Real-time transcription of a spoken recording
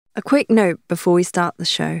A quick note before we start the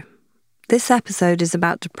show. This episode is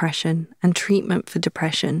about depression and treatment for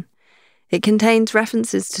depression. It contains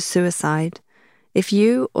references to suicide. If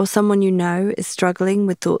you or someone you know is struggling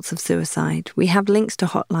with thoughts of suicide, we have links to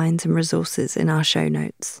hotlines and resources in our show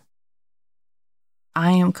notes.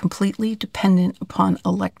 I am completely dependent upon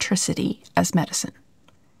electricity as medicine.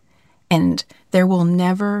 And there will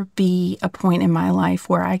never be a point in my life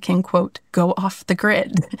where I can, quote, go off the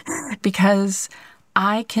grid because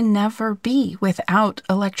I can never be without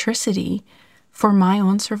electricity for my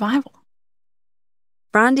own survival.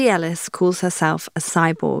 Brandi Ellis calls herself a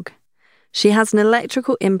cyborg. She has an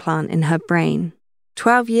electrical implant in her brain.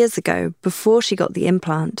 12 years ago, before she got the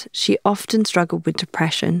implant, she often struggled with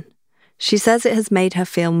depression. She says it has made her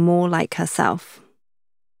feel more like herself.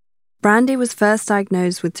 Brandi was first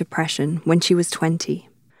diagnosed with depression when she was 20.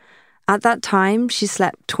 At that time, she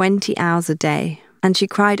slept 20 hours a day, and she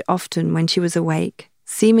cried often when she was awake,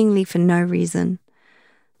 seemingly for no reason.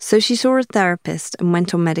 So she saw a therapist and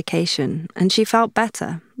went on medication, and she felt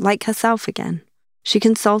better, like herself again. She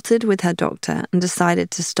consulted with her doctor and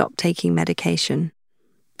decided to stop taking medication.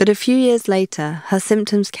 But a few years later, her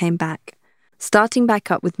symptoms came back. Starting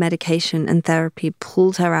back up with medication and therapy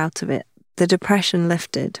pulled her out of it. The depression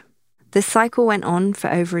lifted. This cycle went on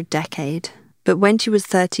for over a decade, but when she was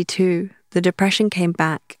 32, the depression came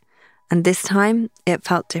back, and this time it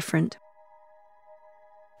felt different.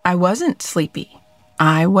 I wasn't sleepy.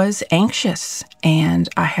 I was anxious, and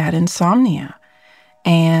I had insomnia,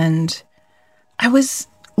 and I was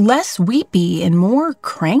less weepy and more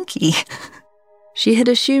cranky. She had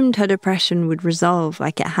assumed her depression would resolve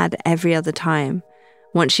like it had every other time,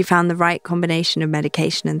 once she found the right combination of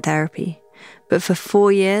medication and therapy. But for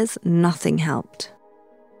 4 years, nothing helped.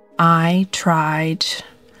 I tried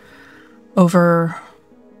over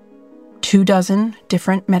 24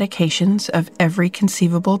 different medications of every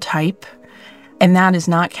conceivable type, and that is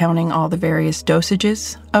not counting all the various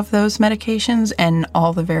dosages of those medications and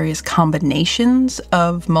all the various combinations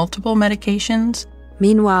of multiple medications.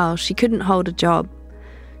 Meanwhile, she couldn't hold a job.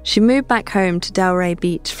 She moved back home to Delray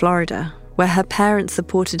Beach, Florida, where her parents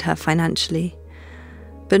supported her financially.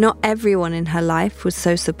 But not everyone in her life was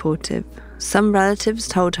so supportive. Some relatives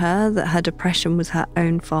told her that her depression was her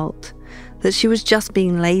own fault, that she was just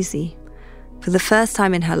being lazy. For the first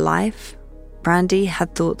time in her life, Brandi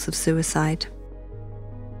had thoughts of suicide.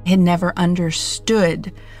 I had never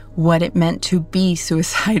understood what it meant to be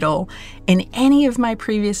suicidal in any of my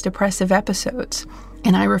previous depressive episodes,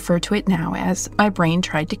 and I refer to it now as my brain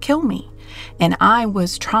tried to kill me, and I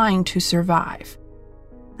was trying to survive.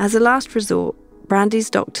 As a last resort, Brandi's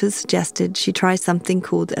doctors suggested she try something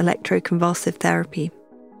called electroconvulsive therapy.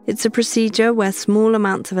 It's a procedure where small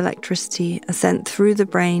amounts of electricity are sent through the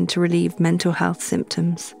brain to relieve mental health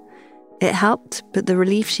symptoms. It helped, but the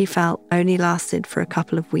relief she felt only lasted for a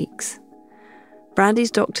couple of weeks.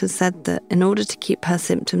 Brandi's doctors said that in order to keep her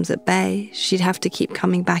symptoms at bay, she'd have to keep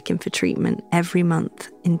coming back in for treatment every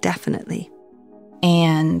month, indefinitely.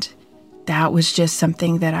 And that was just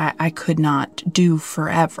something that I could not do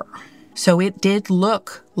forever. So it did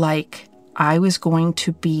look like I was going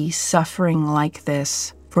to be suffering like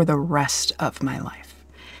this for the rest of my life.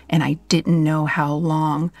 And I didn't know how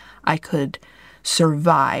long I could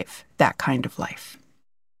survive that kind of life.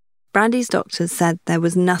 Brandi's doctors said there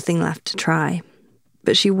was nothing left to try,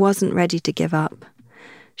 but she wasn't ready to give up.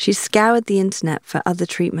 She scoured the internet for other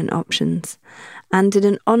treatment options, and in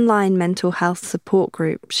an online mental health support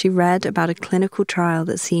group, she read about a clinical trial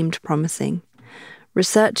that seemed promising.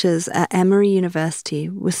 Researchers at Emory University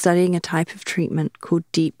were studying a type of treatment called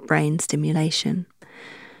deep brain stimulation.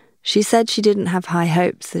 She said she didn't have high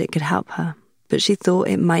hopes that it could help her, but she thought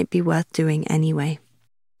it might be worth doing anyway.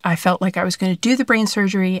 I felt like I was going to do the brain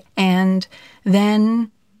surgery, and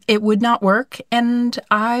then it would not work, and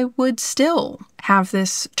I would still have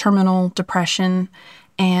this terminal depression,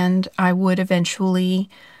 and I would eventually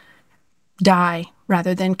die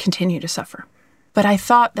rather than continue to suffer. But I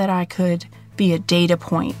thought that I could be a data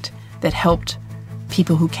point that helped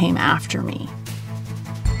people who came after me.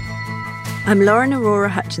 I'm Lauren Aurora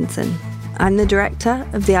Hutchinson. I'm the director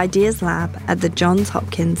of the Ideas Lab at the Johns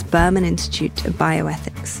Hopkins Berman Institute of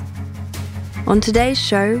Bioethics. On today's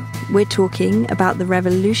show, we're talking about the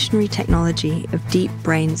revolutionary technology of deep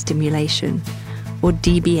brain stimulation, or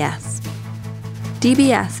DBS.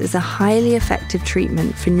 DBS is a highly effective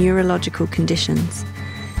treatment for neurological conditions.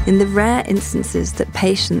 In the rare instances that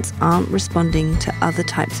patients aren't responding to other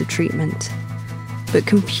types of treatment. But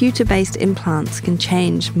computer-based implants can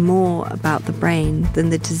change more about the brain than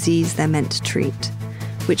the disease they're meant to treat,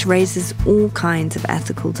 which raises all kinds of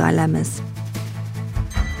ethical dilemmas.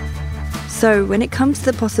 So when it comes to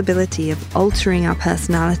the possibility of altering our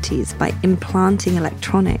personalities by implanting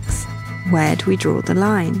electronics, where do we draw the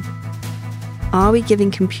line? Are we giving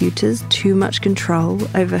computers too much control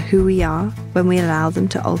over who we are when we allow them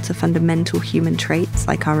to alter fundamental human traits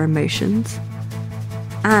like our emotions?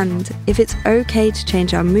 And if it's okay to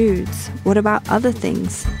change our moods, what about other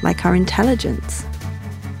things like our intelligence?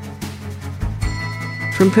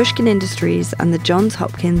 From Pushkin Industries and the Johns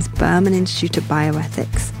Hopkins Berman Institute of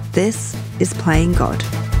Bioethics, this is Playing God.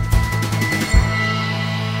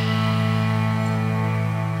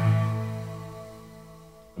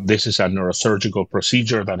 This is a neurosurgical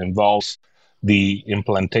procedure that involves the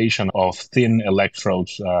implantation of thin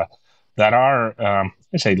electrodes that are,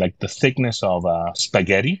 let's say, like the thickness of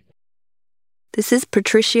spaghetti. This is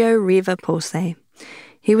Patricio Riva-Porce.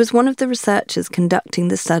 He was one of the researchers conducting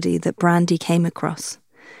the study that Brandy came across.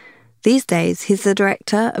 These days, he's the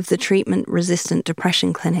director of the treatment-resistant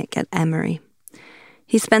depression clinic at Emory.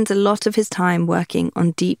 He spends a lot of his time working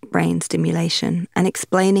on deep brain stimulation and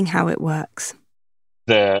explaining how it works.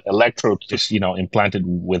 The electrode is, implanted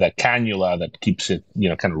with a cannula that keeps it,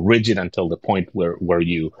 kind of rigid until the point where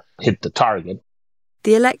you hit the target.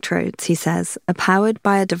 The electrodes, he says, are powered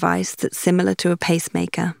by a device that's similar to a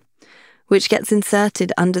pacemaker, which gets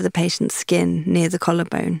inserted under the patient's skin near the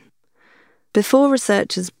collarbone. Before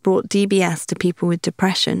researchers brought DBS to people with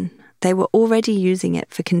depression, they were already using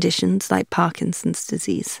it for conditions like Parkinson's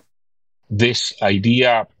disease. This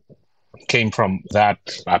idea came from that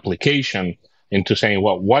application into saying,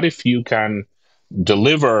 well, what if you can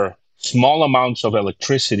deliver small amounts of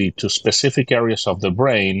electricity to specific areas of the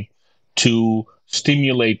brain to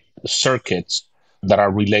stimulate circuits that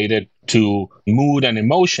are related to mood and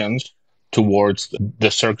emotions towards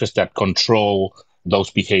the circuits that control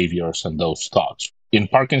those behaviors and those thoughts. In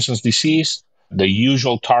Parkinson's disease, the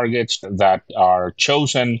usual targets that are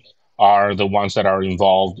chosen are the ones that are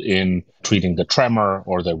involved in treating the tremor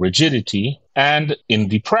or the rigidity. And in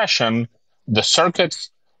depression, the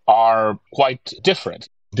circuits are quite different.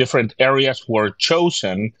 Different areas were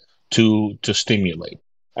chosen to stimulate.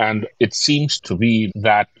 And it seems to be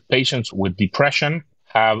that patients with depression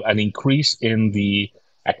have an increase in the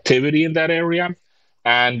activity in that area.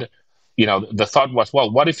 And the thought was,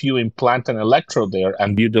 well, what if you implant an electrode there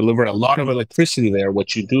and you deliver a lot of electricity there?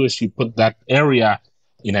 What you do is you put that area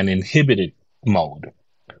in an inhibited mode.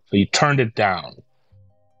 So you turned it down.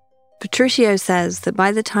 Patricio says that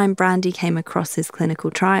by the time Brandy came across his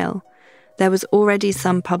clinical trial, there was already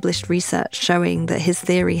some published research showing that his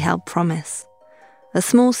theory held promise. A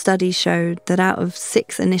small study showed that out of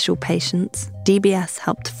 6 initial patients, DBS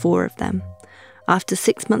helped 4 of them. After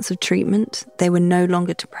 6 months of treatment, they were no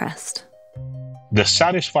longer depressed. The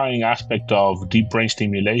satisfying aspect of deep brain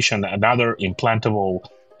stimulation and other implantable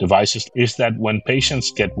devices is that when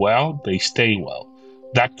patients get well, they stay well.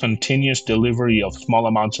 That continuous delivery of small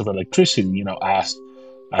amounts of electricity, as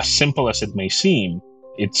simple as it may seem,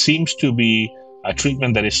 it seems to be a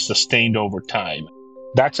treatment that is sustained over time.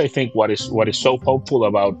 That's, I think, what is so hopeful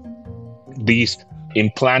about these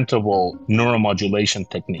implantable neuromodulation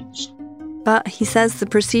techniques. But he says the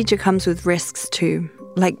procedure comes with risks too,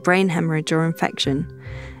 like brain hemorrhage or infection.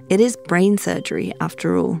 It is brain surgery,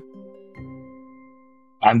 after all.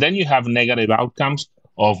 And then you have negative outcomes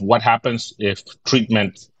of what happens if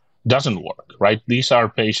treatment doesn't work, right? These are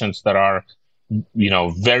patients that are,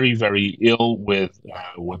 very, very ill with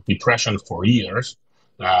depression for years.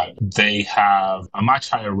 They have a much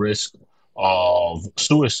higher risk of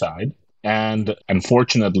suicide. And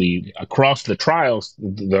unfortunately, across the trials,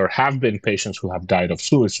 there have been patients who have died of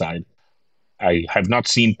suicide. I have not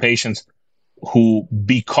seen patients who,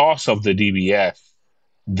 because of the DBS,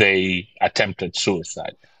 they attempted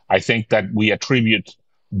suicide. I think that we attribute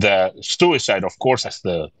the suicide, of course, as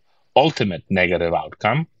the ultimate negative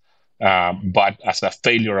outcome, but as a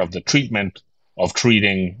failure of the treatment of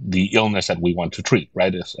treating the illness that we want to treat,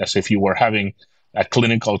 right? As if you were having a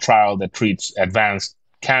clinical trial that treats advanced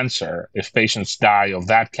cancer. If patients die of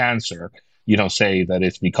that cancer, you don't say that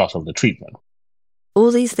it's because of the treatment.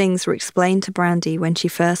 All these things were explained to Brandy when she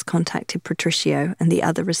first contacted Patricio and the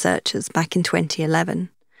other researchers back in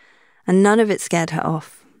 2011. And none of it scared her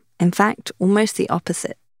off. In fact, almost the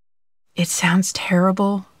opposite. It sounds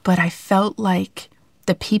terrible, but I felt like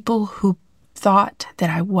the people who thought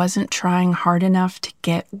that I wasn't trying hard enough to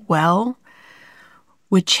get well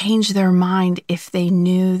would change their mind if they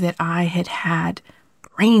knew that I had had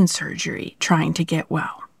brain surgery trying to get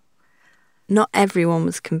well. Not everyone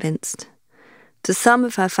was convinced. To some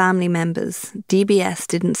of her family members, DBS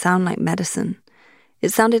didn't sound like medicine. It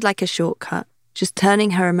sounded like a shortcut, just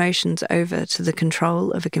turning her emotions over to the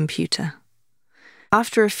control of a computer.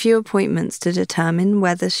 After a few appointments to determine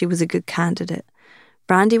whether she was a good candidate,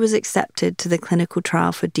 Brandy was accepted to the clinical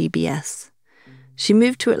trial for DBS. She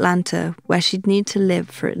moved to Atlanta, where she'd need to live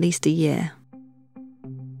for at least a year.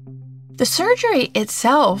 The surgery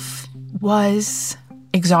itself was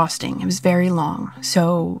exhausting. It was very long.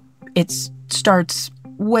 So it starts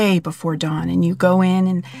way before dawn, and you go in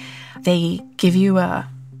and they give you a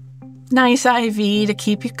nice IV to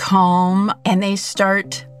keep you calm, and they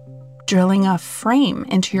start drilling a frame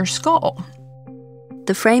into your skull.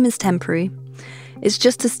 The frame is temporary. It's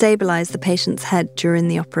just to stabilize the patient's head during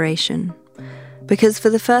the operation. Because for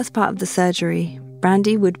the first part of the surgery,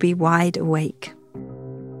 Brandy would be wide awake.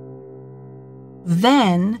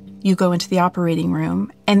 Then you go into the operating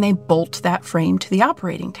room and they bolt that frame to the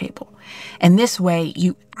operating table. And this way,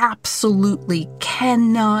 you absolutely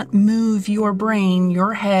cannot move your brain,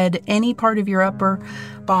 your head, any part of your upper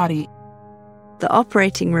body. The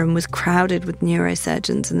operating room was crowded with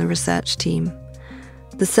neurosurgeons and the research team.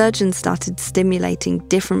 The surgeons started stimulating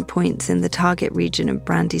different points in the target region of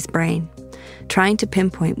Brandy's brain, trying to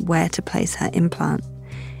pinpoint where to place her implant.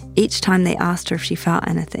 Each time they asked her if she felt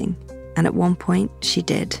anything, and at one point, she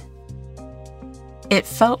did. It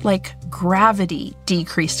felt like gravity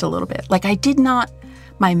decreased a little bit. Like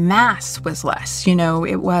my mass was less,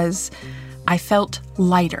 I felt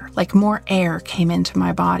lighter, like more air came into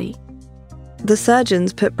my body. The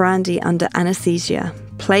surgeons put Brandy under anesthesia,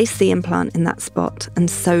 placed the implant in that spot, and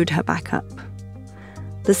sewed her back up.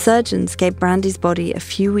 The surgeons gave Brandy's body a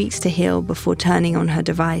few weeks to heal before turning on her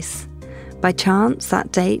device. By chance,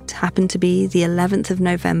 that date happened to be the 11th of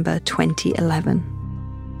November, 2011.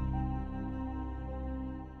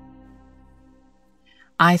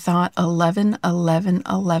 I thought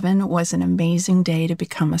 11/11/11 was an amazing day to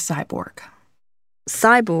become a cyborg.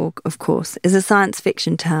 Cyborg, of course, is a science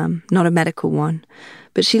fiction term, not a medical one,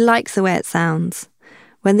 but she likes the way it sounds.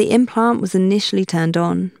 When the implant was initially turned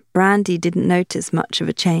on, Brandy didn't notice much of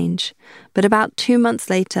a change, but about 2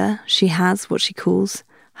 months later, she has what she calls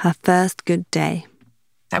her first good day.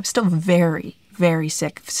 I was still very, very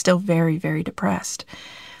sick, still very, very depressed,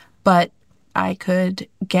 but I could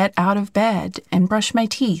get out of bed and brush my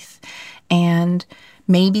teeth and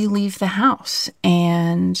maybe leave the house,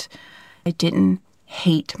 and I didn't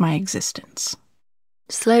hate my existence.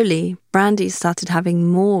 Slowly, Brandy started having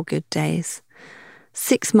more good days.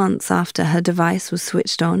 6 months after her device was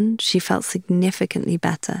switched on, she felt significantly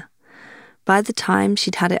better. By the time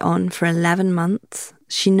she'd had it on for 11 months,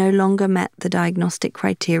 she no longer met the diagnostic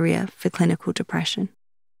criteria for clinical depression.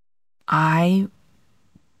 I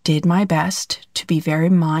did my best to be very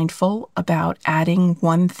mindful about adding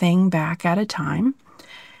one thing back at a time.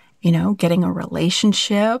 Getting a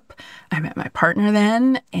relationship. I met my partner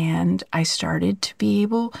then, and I started to be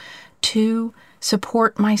able to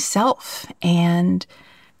support myself and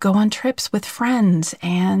go on trips with friends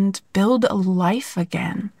and build a life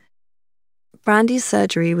again. Brandy's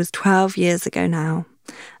surgery was 12 years ago now,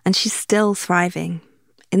 and she's still thriving.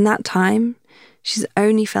 In that time, she's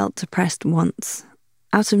only felt depressed once,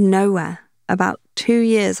 out of nowhere, about 2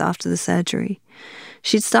 years after the surgery.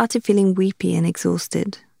 She'd started feeling weepy and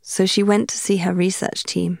exhausted, so she went to see her research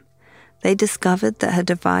team. They discovered that her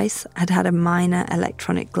device had had a minor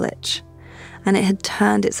electronic glitch, and it had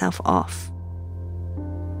turned itself off.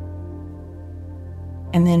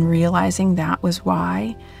 And then realizing that was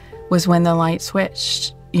why was when the light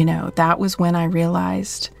switched. That was when I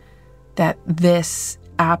realized that this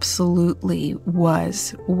absolutely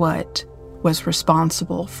was what was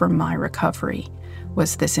responsible for my recovery,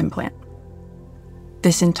 was this implant.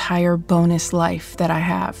 This entire bonus life that I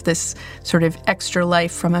have, this sort of extra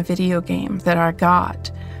life from a video game that I got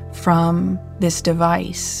from this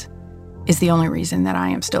device, is the only reason that I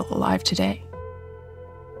am still alive today.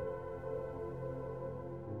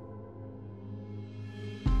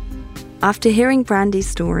 After hearing Brandy's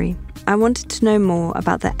story, I wanted to know more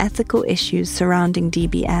about the ethical issues surrounding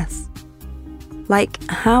DBS. Like,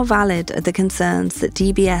 how valid are the concerns that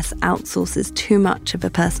DBS outsources too much of a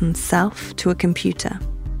person's self to a computer?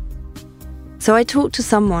 So I talked to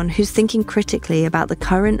someone who's thinking critically about the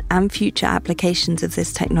current and future applications of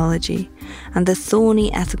this technology and the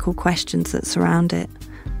thorny ethical questions that surround it.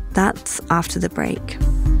 That's after the break.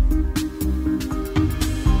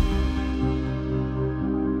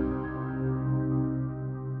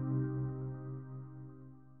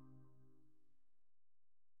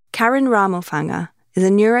 Karin Ramelfanger is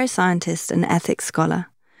a neuroscientist and ethics scholar.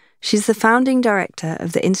 She's the founding director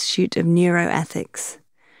of the Institute of Neuroethics.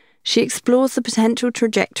 She explores the potential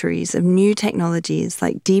trajectories of new technologies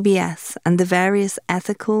like DBS and the various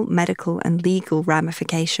ethical, medical, and legal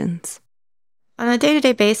ramifications. On a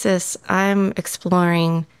day-to-day basis, I'm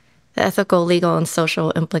exploring the ethical, legal, and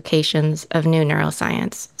social implications of new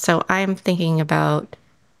neuroscience. So I'm thinking about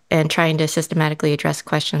and trying to systematically address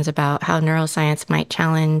questions about how neuroscience might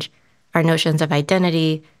challenge our notions of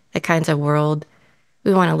identity, the kinds of world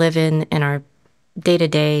we want to live in our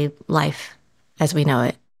day-to-day life as we know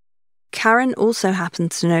it. Karen also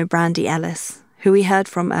happens to know Brandy Ellis, who we heard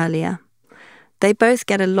from earlier. They both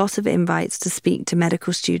get a lot of invites to speak to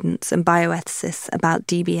medical students and bioethicists about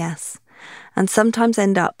DBS, and sometimes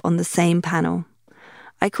end up on the same panel.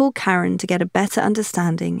 I called Karen to get a better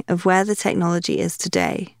understanding of where the technology is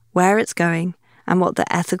today, where it's going, and what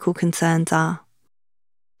the ethical concerns are.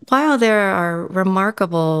 While there are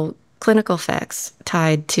remarkable clinical effects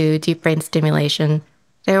tied to deep brain stimulation,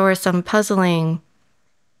 there were some puzzling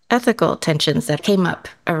ethical tensions that came up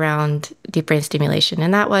around deep brain stimulation.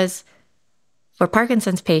 And that was, for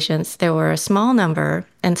Parkinson's patients, there were a small number,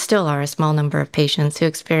 and still are a small number of patients who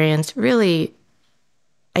experienced really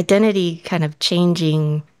identity kind of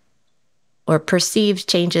changing or perceived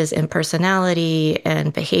changes in personality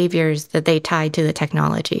and behaviors that they tied to the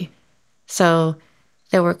technology. So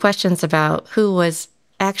there were questions about who was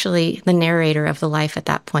actually the narrator of the life at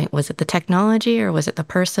that point. Was it the technology or was it the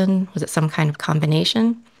person? Was it some kind of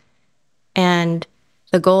combination? And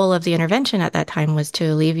the goal of the intervention at that time was to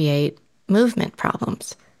alleviate movement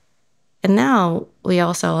problems. And now we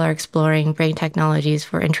also are exploring brain technologies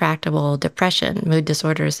for intractable depression, mood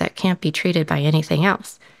disorders that can't be treated by anything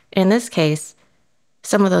else. In this case,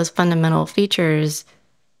 some of those fundamental features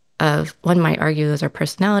of, one might argue those are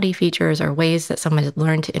personality features or ways that someone has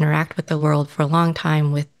learned to interact with the world for a long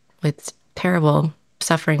time with terrible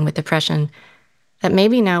suffering with depression, that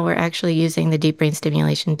maybe now we're actually using the deep brain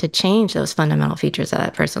stimulation to change those fundamental features of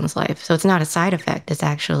that person's life. So it's not a side effect, it's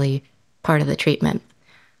actually part of the treatment.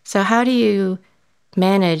 So how do you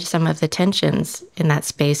manage some of the tensions in that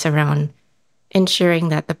space around ensuring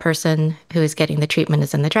that the person who is getting the treatment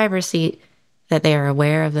is in the driver's seat, that they are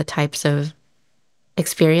aware of the types of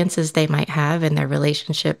experiences they might have and their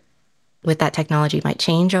relationship with that technology might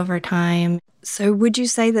change over time? So would you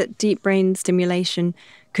say that deep brain stimulation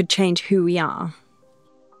could change who we are?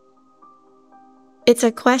 It's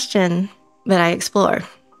a question that I explore.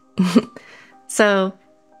 So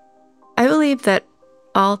I believe that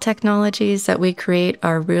all technologies that we create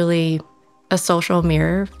are really a social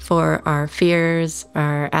mirror for our fears,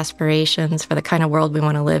 our aspirations, for the kind of world we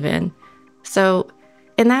want to live in. So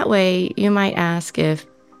in that way, you might ask if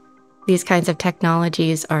these kinds of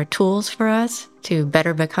technologies are tools for us to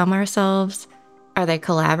better become ourselves. Are they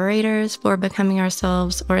collaborators for becoming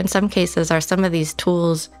ourselves? Or in some cases, are some of these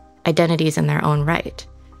tools identities in their own right?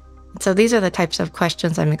 So these are the types of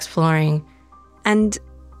questions I'm exploring. And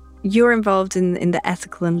you're involved in the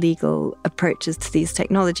ethical and legal approaches to these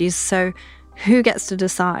technologies. So who gets to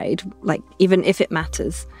decide, like, even if it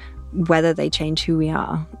matters, whether they change who we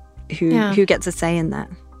are? Who gets a say in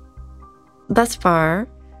that? Thus far,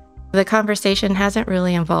 the conversation hasn't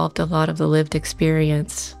really involved a lot of the lived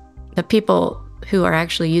experience, the people who are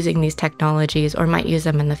actually using these technologies or might use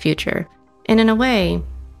them in the future. And in a way,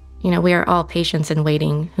 we are all patients in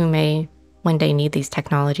waiting who may one day need these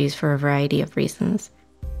technologies for a variety of reasons.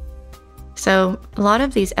 So a lot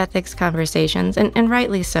of these ethics conversations, and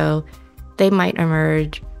rightly so, they might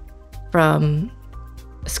emerge from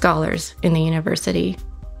scholars in the university.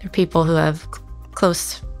 They're people who have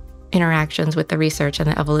close interactions with the research and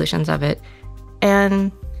the evolutions of it.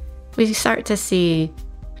 And we start to see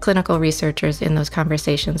clinical researchers in those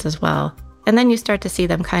conversations as well. And then you start to see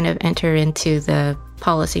them kind of enter into the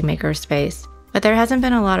policymaker space. But there hasn't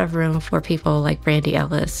been a lot of room for people like Brandy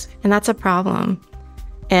Ellis, and that's a problem.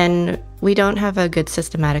 And we don't have a good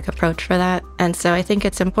systematic approach for that. And so I think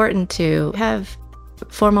it's important to have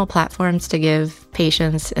formal platforms to give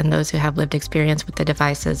patients and those who have lived experience with the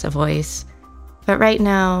devices a voice. But right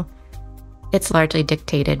now, it's largely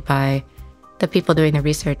dictated by the people doing the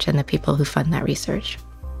research and the people who fund that research.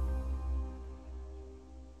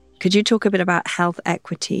 Could you talk a bit about health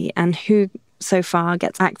equity and who so far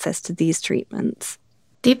gets access to these treatments?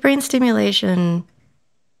 Deep brain stimulation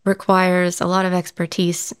requires a lot of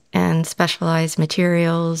expertise and specialized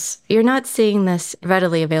materials. You're not seeing this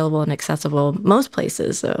readily available and accessible most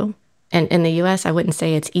places, though. And in the US, I wouldn't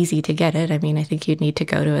say it's easy to get it. I mean, I think you'd need to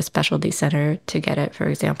go to a specialty center to get it, for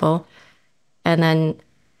example. And then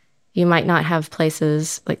you might not have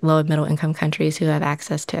places like low and middle income countries who have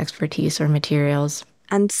access to expertise or materials.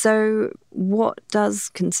 And so what does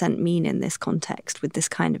consent mean in this context with this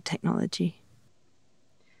kind of technology?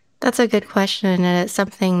 That's a good question, and it's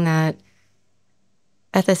something that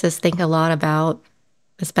ethicists think a lot about,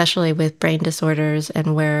 especially with brain disorders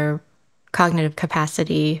and where cognitive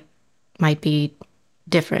capacity might be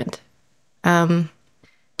different due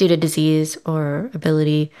to disease or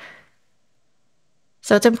ability.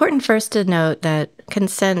 So it's important first to note that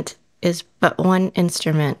consent is but one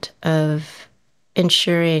instrument of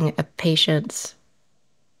ensuring a patient's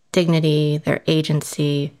dignity, their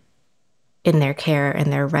agency in their care,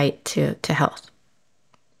 and their right to health.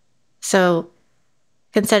 So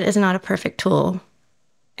consent is not a perfect tool,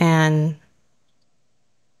 and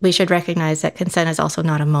we should recognize that consent is also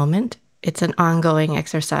not a moment. It's an ongoing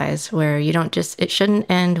exercise where it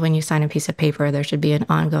shouldn't end when you sign a piece of paper. There should be an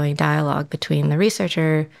ongoing dialogue between the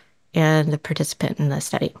researcher and the participant in the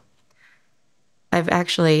study. I've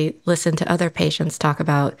actually listened to other patients talk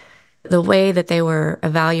about the way that they were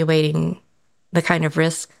evaluating the kind of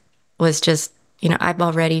risk was just, I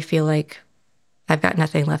already feel like I've got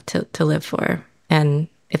nothing left to live for. And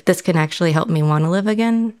if this can actually help me want to live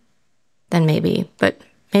again, then maybe. But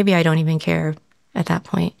maybe I don't even care at that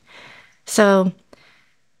point. So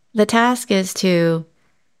the task is to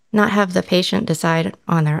not have the patient decide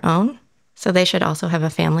on their own. So they should also have a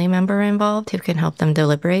family member involved who can help them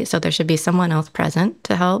deliberate. So there should be someone else present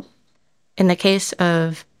to help. In the case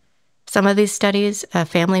of some of these studies, a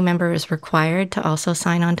family member is required to also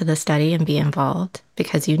sign on to the study and be involved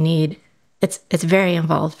because it's very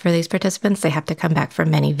involved for these participants. They have to come back for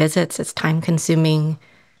many visits. It's time consuming.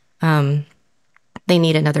 They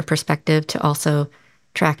need another perspective to also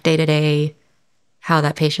track day-to-day how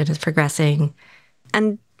that patient is progressing.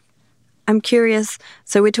 And I'm curious,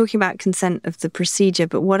 so we're talking about consent of the procedure,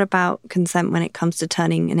 but what about consent when it comes to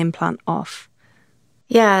turning an implant off?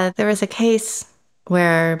 Yeah, there was a case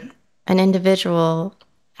where an individual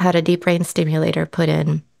had a deep brain stimulator put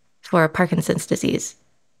in for Parkinson's disease.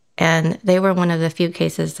 And they were one of the few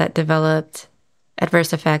cases that developed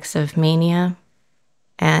adverse effects of mania.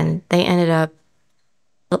 And they ended up,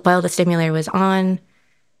 while the stimulator was on,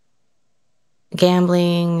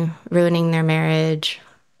 gambling, ruining their marriage.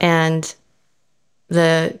 And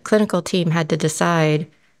the clinical team had to decide,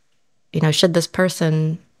 should the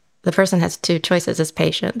person has two choices, this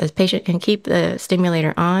patient. This patient can keep the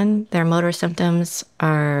stimulator on. Their motor symptoms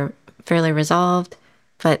are fairly resolved,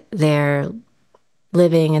 but they're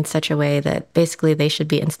living in such a way that basically they should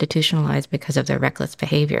be institutionalized because of their reckless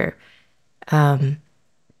behavior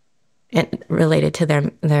related to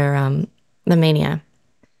the mania.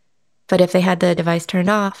 But if they had the device turned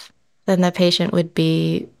off, then the patient would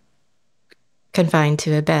be confined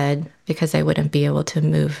to a bed because they wouldn't be able to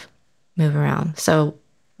move around. So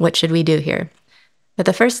what should we do here? But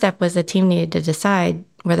the first step was the team needed to decide,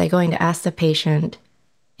 were they going to ask the patient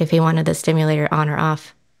if he wanted the stimulator on or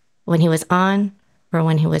off when he was on or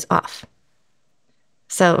when he was off?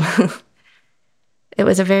 So it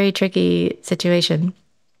was a very tricky situation.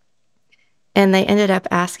 And they ended up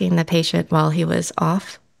asking the patient while he was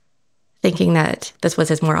off, thinking that this was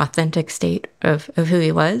his more authentic state of who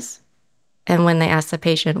he was. And when they asked the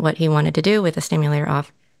patient what he wanted to do with the stimulator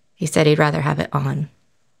off, he said he'd rather have it on.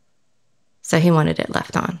 So he wanted it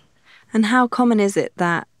left on. And how common is it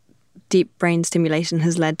that deep brain stimulation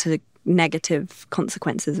has led to negative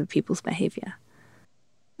consequences of people's behavior?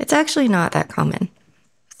 It's actually not that common.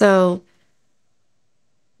 So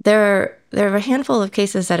there are a handful of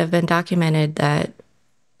cases that have been documented that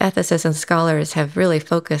ethicists and scholars have really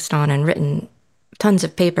focused on and written tons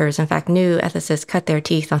of papers. In fact, new ethicists cut their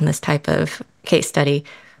teeth on this type of case study.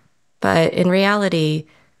 But in reality,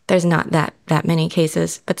 there's not that many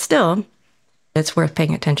cases. But still, it's worth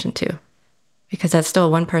paying attention to because that's still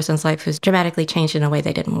one person's life who's dramatically changed in a way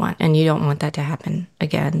they didn't want. And you don't want that to happen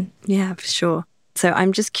again. Yeah, for sure. So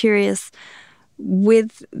I'm just curious,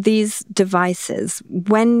 with these devices,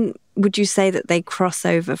 when would you say that they cross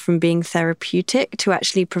over from being therapeutic to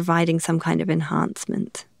actually providing some kind of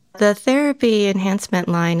enhancement? The therapy enhancement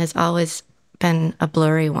line has always been a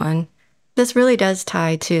blurry one. This really does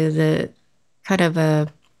tie to the kind of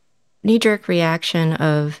a knee-jerk reaction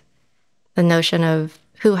of the notion of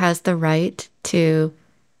who has the right to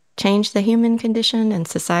change the human condition and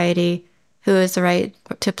society, who has the right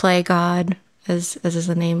to play God, as is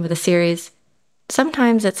the name of the series.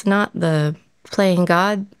 Sometimes it's not the playing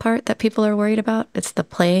God part that people are worried about, it's the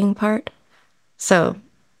playing part. So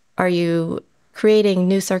are you creating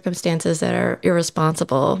new circumstances that are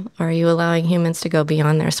irresponsible? Are you allowing humans to go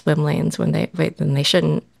beyond their swim lanes when they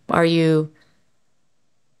shouldn't? Are you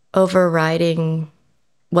overriding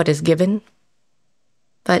what is given?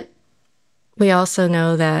 But we also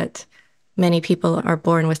know that many people are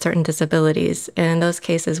born with certain disabilities. And in those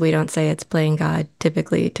cases, we don't say it's playing God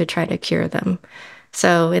typically to try to cure them.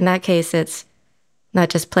 So in that case, it's not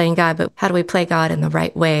just playing God, but how do we play God in the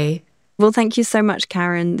right way Well, thank you so much,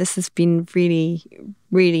 Karen. This has been really,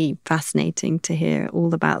 really fascinating to hear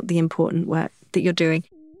all about the important work that you're doing.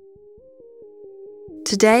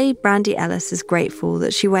 Today, Brandy Ellis is grateful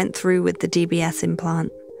that she went through with the DBS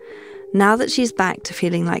implant. Now that she's back to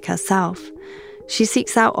feeling like herself, she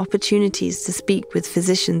seeks out opportunities to speak with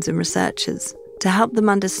physicians and researchers to help them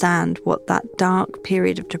understand what that dark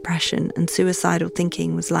period of depression and suicidal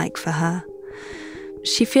thinking was like for her.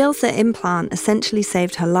 She feels the implant essentially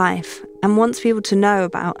saved her life and wants people to know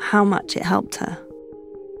about how much it helped her.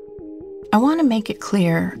 I want to make it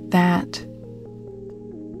clear that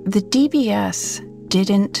the DBS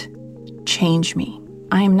didn't change me.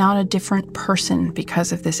 I am not a different person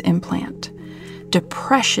because of this implant.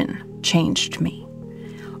 Depression changed me.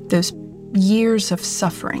 Those years of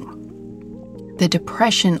suffering, the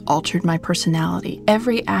depression altered my personality,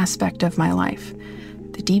 every aspect of my life.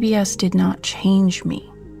 The DBS did not change me.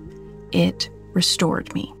 It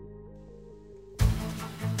restored me.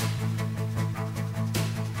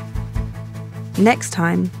 Next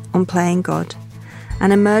time on Playing God,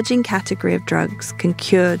 an emerging category of drugs can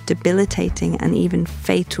cure debilitating and even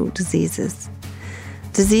fatal diseases.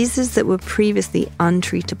 Diseases that were previously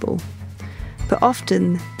untreatable. But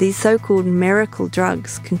often, these so-called miracle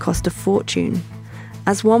drugs can cost a fortune,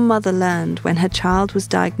 as one mother learned when her child was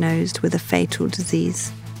diagnosed with a fatal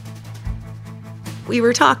disease. We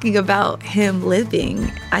were talking about him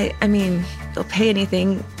living. I mean, they'll pay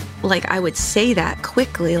anything. Like, I would say that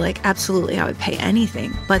quickly, like, absolutely, I would pay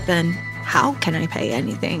anything. But then, how can I pay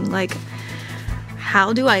anything? Like,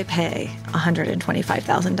 how do I pay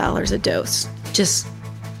 $125,000 a dose? Just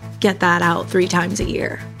get that out 3 times a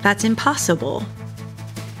year. That's impossible.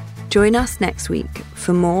 Join us next week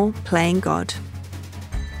for more Playing God.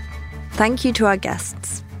 Thank you to our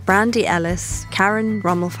guests, Brandy Ellis, Karen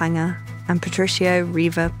Rommelfanger, and Patricio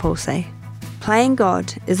Riva Porce. Playing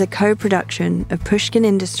God is a co-production of Pushkin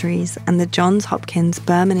Industries and the Johns Hopkins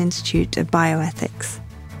Berman Institute of Bioethics.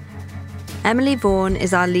 Emily Vaughan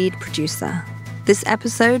is our lead producer. This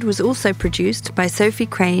episode was also produced by Sophie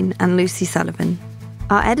Crane and Lucy Sullivan.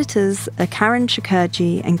 Our editors are Karen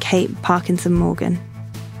Shakurji and Kate Parkinson-Morgan.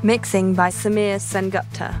 Mixing by Samir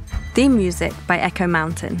Sengupta. Theme music by Echo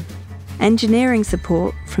Mountain. Engineering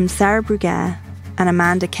support from Sarah Bruguer and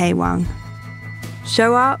Amanda K. Wang.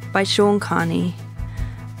 Show art by Sean Carney.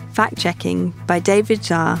 Fact-checking by David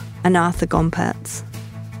Zha and Arthur Gompertz.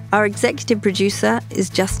 Our executive producer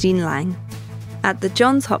is Justine Lang. At the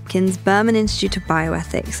Johns Hopkins Berman Institute of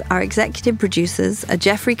Bioethics, our executive producers are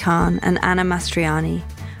Jeffrey Kahn and Anna Mastriani,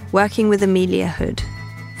 working with Amelia Hood.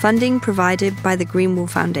 Funding provided by the Greenwall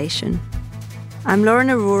Foundation. I'm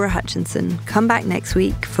Lauren Aurora Hutchinson. Come back next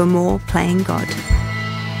week for more Playing God.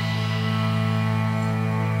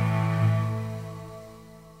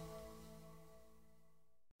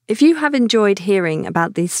 If you have enjoyed hearing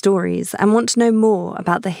about these stories and want to know more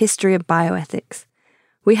about the history of bioethics,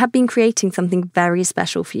 we have been creating something very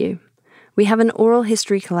special for you. We have an oral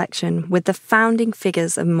history collection with the founding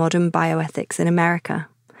figures of modern bioethics in America.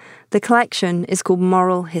 The collection is called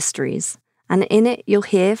Moral Histories, and in it you'll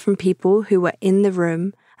hear from people who were in the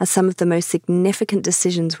room as some of the most significant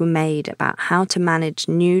decisions were made about how to manage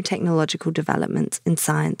new technological developments in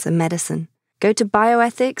science and medicine. Go to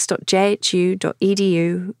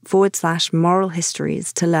bioethics.jhu.edu/moral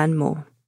histories to learn more.